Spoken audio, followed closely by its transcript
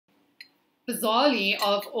bizarrely,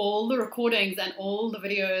 of all the recordings and all the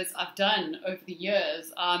videos I've done over the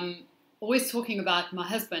years, I'm always talking about my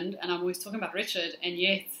husband and I'm always talking about Richard, and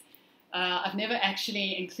yet I've never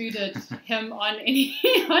actually included him on any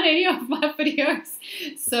of my videos.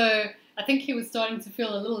 So I think he was starting to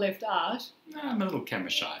feel a little left out. No, I'm a little camera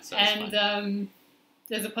shy, so and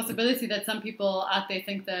there's a possibility that some people out there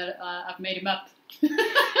think that I've made him up.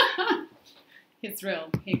 It's real.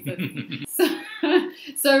 He exists.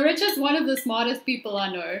 So Rich is one of the smartest people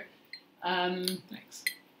I know. Thanks.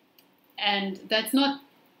 And that's not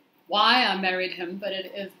why I married him, but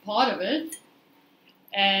it is part of it.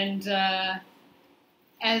 And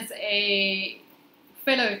as a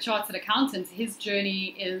fellow chartered accountant, his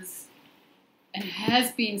journey is and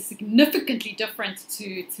has been significantly different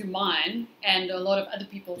to mine and a lot of other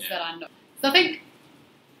people's that I know. So I think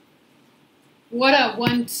what I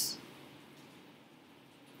want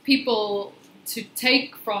people to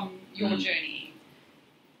take from your journey,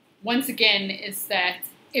 once again, is that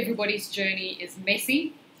everybody's journey is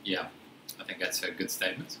messy. Yeah, I think that's a good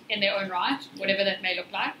statement. In their own right, whatever that may look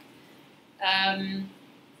like.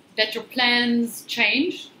 That your plans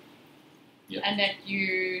change, and that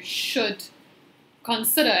you should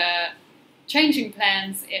consider changing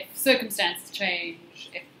plans if circumstances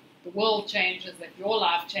change, if the world changes, if your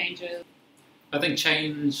life changes. I think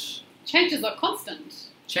changes are constant.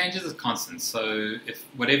 Changes is constant. So if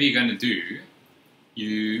whatever you're going to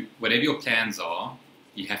do, whatever your plans are,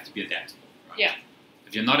 you have to be adaptable. Right? Yeah.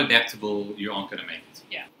 If you're not adaptable, you aren't going to make it.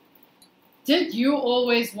 Yeah. Did you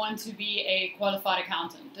always want to be a qualified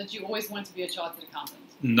accountant? Did you always want to be a chartered accountant?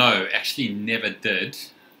 No, actually never did.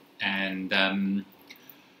 And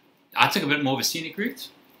I took a bit more of a scenic route.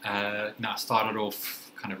 I started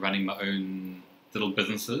off kind of running my own little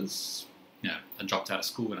businesses. I dropped out of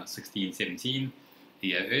school when I was 16, 17, a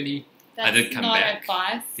year early. That's I did come not back.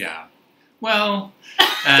 Advice. Yeah. Well,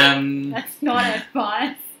 that's not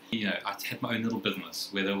advice. I had my own little business,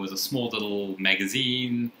 whether it was a small little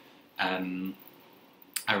magazine. I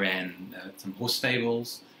ran some horse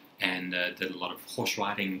stables and did a lot of horse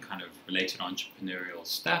riding kind of related entrepreneurial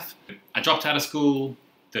stuff. I dropped out of school,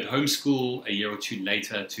 did homeschool a year or two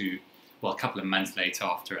later a couple of months later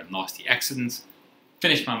after a nasty accident.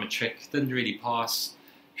 Finished my matric, didn't really pass,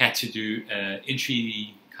 had to do an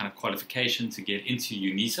entry kind of qualification to get into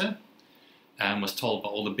UNISA. Was told by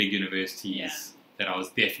all the big universities that I was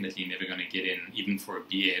definitely never going to get in, even for a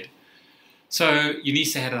B.Ed. So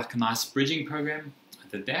UNISA had like a nice bridging program. I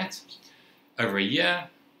did that over a year.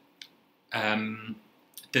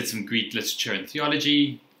 Did some Greek literature and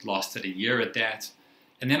theology, lasted a year at that.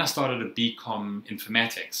 And then I started a BCom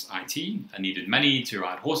informatics, IT. I needed money to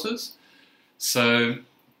ride horses. So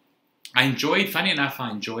funny enough,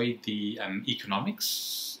 I enjoyed the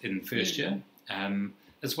economics in first year.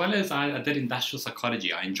 As well as I did industrial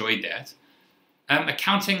psychology. I enjoyed that.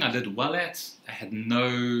 Accounting I did well at. I had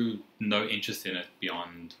no interest in it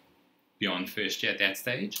beyond first year at that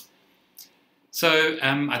stage. So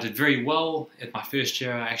I did very well at my first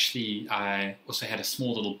year. I also had a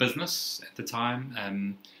small little business at the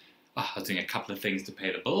time. I was doing a couple of things to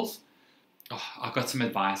pay the bills. I got some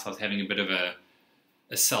advice. I was having a bit of a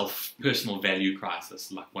personal value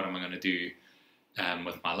crisis. Like, what am I going to do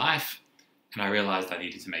with my life? And I realized I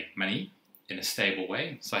needed to make money in a stable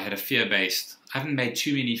way. So I had I haven't made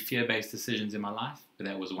too many fear-based decisions in my life, but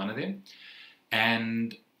that was one of them.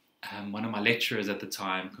 And one of my lecturers at the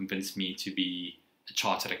time convinced me to be a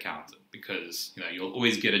chartered accountant because you'll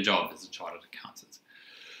always get a job as a chartered accountant.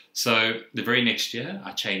 So the very next year,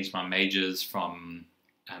 I changed my majors from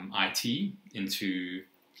IT into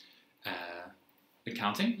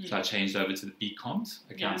accounting. So I changed over to the BComs,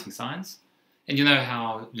 accounting science. And you know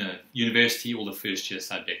how, university, all the first year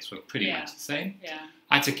subjects were pretty much the same. Yeah.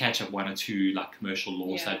 I had to catch up one or two like commercial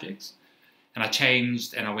law subjects. And I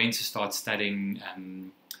changed and I went to start studying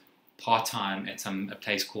part-time at a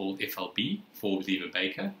place called FLB, Forbes Lever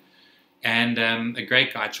Baker. And a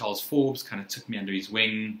great guy, Charles Forbes, kind of took me under his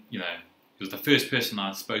wing. He was the first person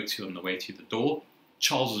I spoke to on the way to the door.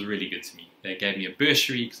 Charles was really good to me. They gave me a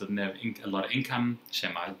bursary because I didn't have a lot of income.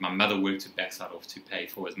 My mother worked her backside off to pay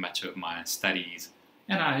for as much of my studies.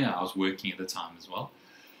 And I was working at the time as well.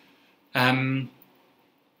 And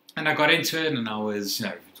I got into it and I was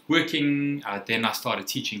working. Then I started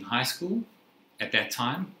teaching high school at that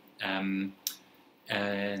time.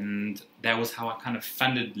 And that was how I kind of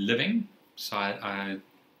funded living. So I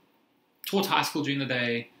taught high school during the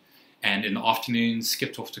day, and in the afternoon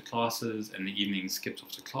skipped off to classes, and in the evening skipped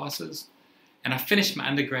off to classes. And I finished my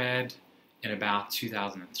undergrad in about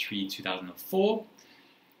 2003, 2004.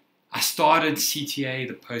 I started CTA,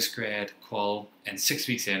 the postgrad qual, and 6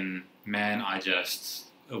 weeks in, man,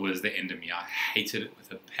 it was the end of me. I hated it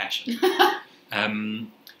with a passion.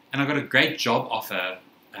 And I got a great job offer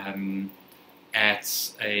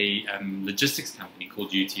at a logistics company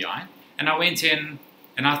called UTI. And I went in,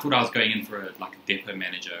 and I thought I was going in for a depot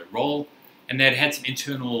manager role. And they'd had some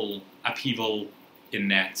internal upheaval in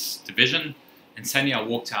that division. And suddenly I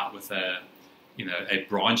walked out with a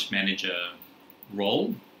branch manager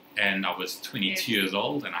role. And I was 22 years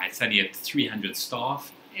old, and I suddenly had 300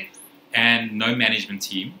 staff and no management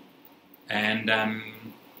team. And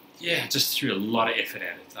just threw a lot of effort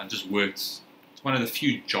at it. I just worked. It's one of the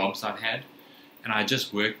few jobs I've had, and I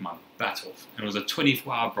just worked my butt off. And it was a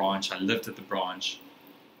 24-hour branch. I lived at the branch,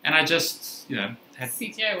 and I just, had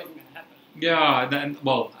CTA wasn't going to happen. Yeah.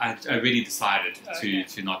 I really decided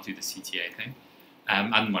to not do the CTA thing. I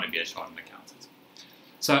didn't want to be a chartered accountant,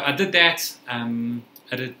 so I did that.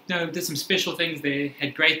 I did some special things there.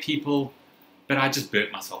 Had great people. But I just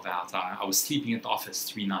burnt myself out. I was sleeping at the office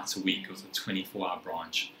 3 nights a week. It was a 24-hour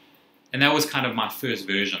branch. And that was kind of my first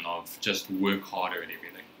version of just work harder and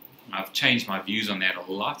everything. I've changed my views on that a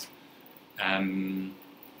lot. You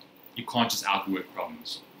can't just outwork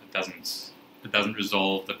problems. It doesn't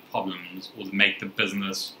resolve the problems or make the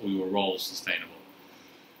business or your role sustainable.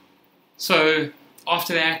 So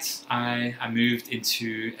after that, I moved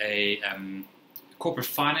into a corporate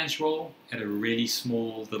finance role at a really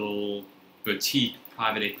small little boutique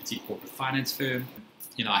private equity corporate finance firm.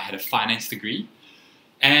 I had a finance degree,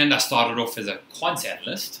 and I started off as a quant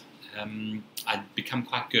analyst. I'd become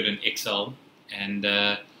quite good in Excel, and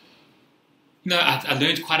I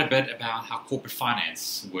learned quite a bit about how corporate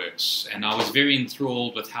finance works, and I was very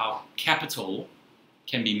enthralled with how capital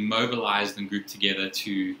can be mobilized and grouped together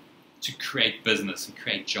to create business and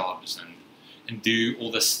create jobs and do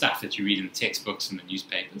all the stuff that you read in textbooks and the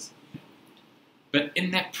newspapers. But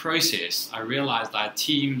in that process, I realized I had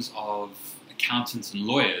teams of accountants and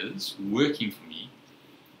lawyers working for me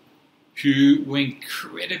who were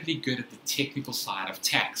incredibly good at the technical side of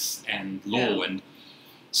tax and law. Yeah. And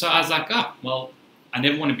so I was like, I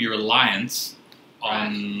never want to be reliant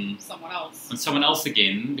on someone else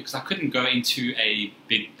again, because I couldn't go into a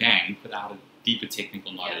big bank without a deeper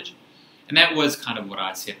technical knowledge. Yeah. And that was kind of what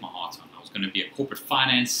I set my heart on. I was going to be a corporate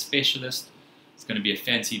finance specialist. It's going to be a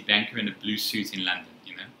fancy banker in a blue suit in London,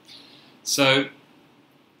 So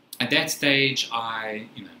at that stage, I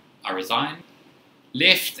resigned,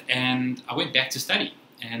 left, and I went back to study.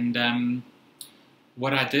 And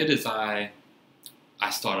what I did is I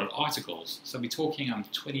started articles. So we're talking, I'm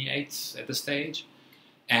 28 at this stage,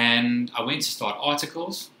 and I went to start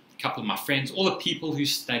articles. A couple of my friends, all the people who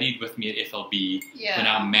studied with me at FLB, were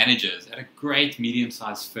now managers at a great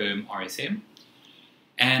medium-sized firm, RSM.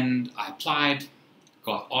 And I applied,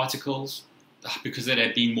 got articles. Because it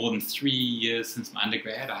had been more than 3 years since my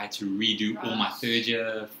undergrad, I had to redo all my third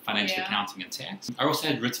year financial accounting and tax. I also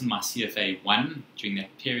had written my CFA 1 during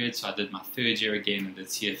that period, so I did my third year again and did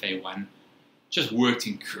CFA 1. Just worked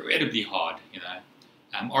incredibly hard,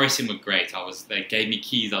 RSM were great. They gave me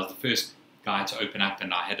keys. I was the first guy to open up,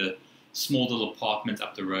 and I had a small little apartment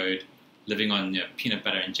up the road, living on peanut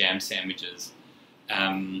butter and jam sandwiches.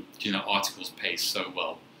 Articles pay so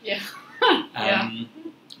well. Yeah.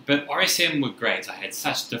 But RSM were great. I had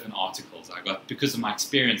such different articles. Because of my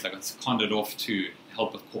experience, I got seconded off to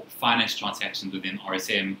help with corporate finance transactions within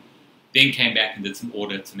RSM. Then came back and did some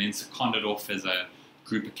audits, and then seconded off as a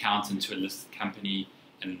group accountant to a listed company,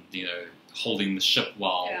 and holding the ship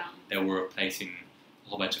while they were replacing a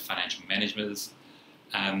whole bunch of financial managers.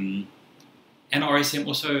 And RSM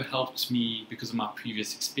also helped me, because of my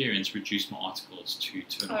previous experience, reduce my articles to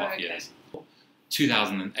 2.5 years.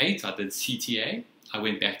 2008, I did CTA. I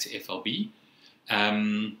went back to FLB.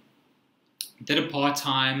 Did a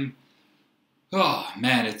part-time. Oh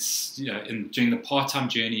man, it's during the part-time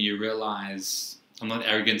journey you realize I'm not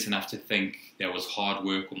arrogant enough to think that was hard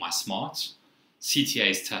work or my smarts.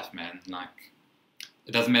 CTA is tough, man.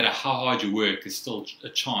 It doesn't matter how hard you work, there's still a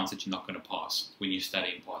chance that you're not going to pass when you're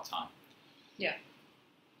studying part-time. Yeah.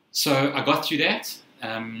 So I got through that.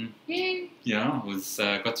 Yay.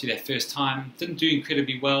 Got through that first time. Didn't do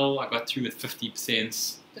incredibly well. I got through with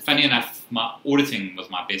 50%. Funny enough, my auditing was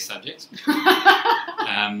my best subject.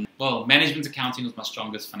 Management accounting was my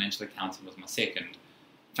strongest. Financial accounting was my second.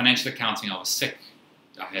 Financial accounting, I was sick.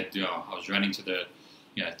 I was running to the,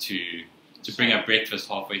 to bring up breakfast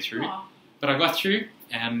halfway through. Aww. But I got through.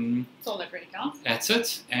 That's all that really counts. That's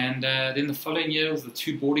it. And then the following year was the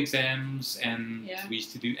 2 board exams, and we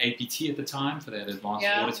used to do APT at the time for that advanced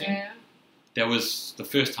auditing. Yeah. That was the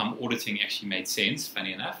first time auditing actually made sense,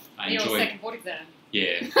 funny enough. I enjoyed your second board exam.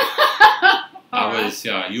 Yeah. I was,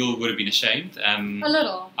 yeah, you would have been ashamed. A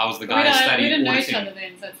little. I was the guy studying we didn't know each auditing. other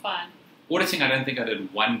then, so it's fine. Auditing, I don't think I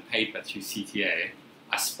did one paper through CTA.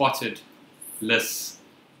 I spotted lists,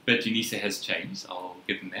 but Janisa has changed. I'll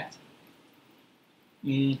give them that.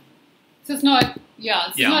 So it's not,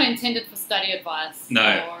 it's not intended for study advice.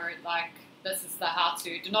 No. Or like, this is the how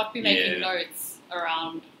to. Do not be making notes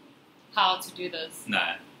around how to do this.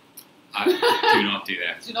 No. I do not do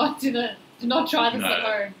that. Do not try this at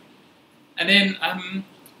home. And then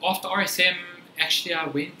after RSM, actually I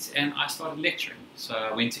went and I started lecturing. So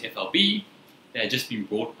I went to FLB. They had just been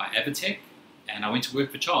bought by Avitech, and I went to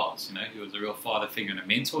work for Charles. You know, he was a real father figure and a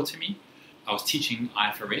mentor to me. I was teaching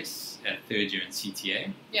IFRS at third year in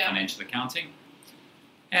CTA, financial accounting.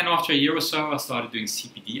 And after a year or so, I started doing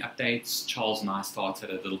CPD updates. Charles and I started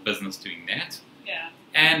a little business doing that. Yeah.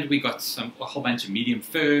 And we got a whole bunch of medium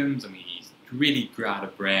firms, and we really grew out a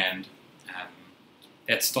brand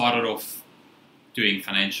that started off doing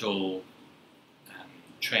financial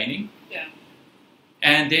training. Yeah.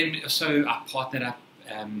 And then, so I partnered up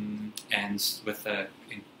and with an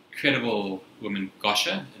incredible woman,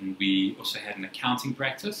 Gosha, and we also had an accounting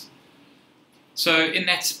practice. So in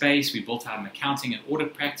that space, we built out an accounting and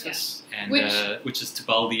audit practice, and which is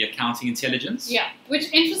Tibaldi Accounting Intelligence. Yeah,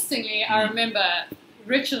 which interestingly, I remember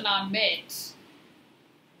Richard and I met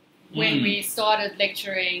when we started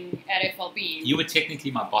lecturing at FLB. You were technically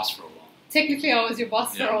my boss for a while. Technically, I was your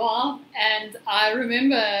boss for a while, and I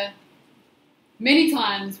remember many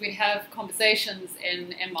times we'd have conversations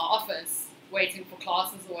in my office, waiting for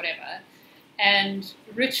classes or whatever, and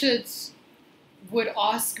Richard would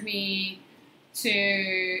ask me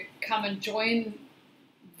to come and join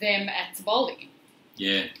them at Tibaldi.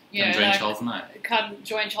 Yeah, join Charles and I. Come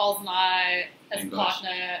join Charles and I as a partner,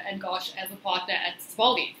 and Gosh as a partner at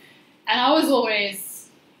Tibaldi. And I was always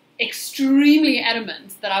extremely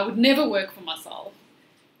adamant that I would never work for myself.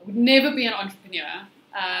 I would never be an entrepreneur.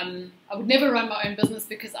 I would never run my own business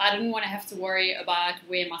because I didn't want to have to worry about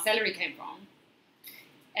where my salary came from.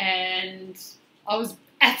 And I was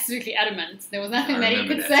absolutely adamant. There was nothing that he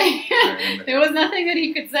could say. There was nothing that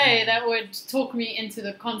he could say that would talk me into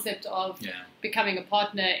the concept of becoming a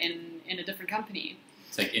partner in a different company.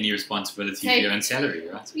 Take any responsibility for your own salary,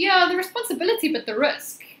 right? Yeah, the responsibility, but the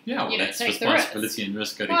risk. Yeah, well, that's responsibility and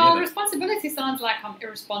risk go together. Well, responsibility sounds like I'm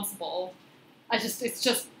irresponsible. It's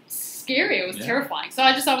just scary. It was terrifying. So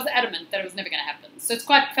I was adamant that it was never going to happen. So it's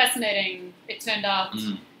quite fascinating. It turned out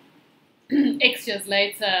X years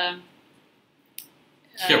later.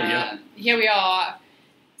 Here we are.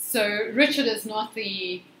 So Richard is not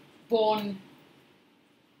the born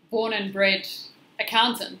and bred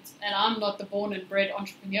accountant, and I'm not the born and bred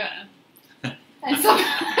entrepreneur. And somehow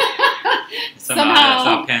that's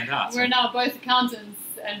how it panned out. We're now both accountants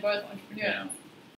and both entrepreneurs. Yeah.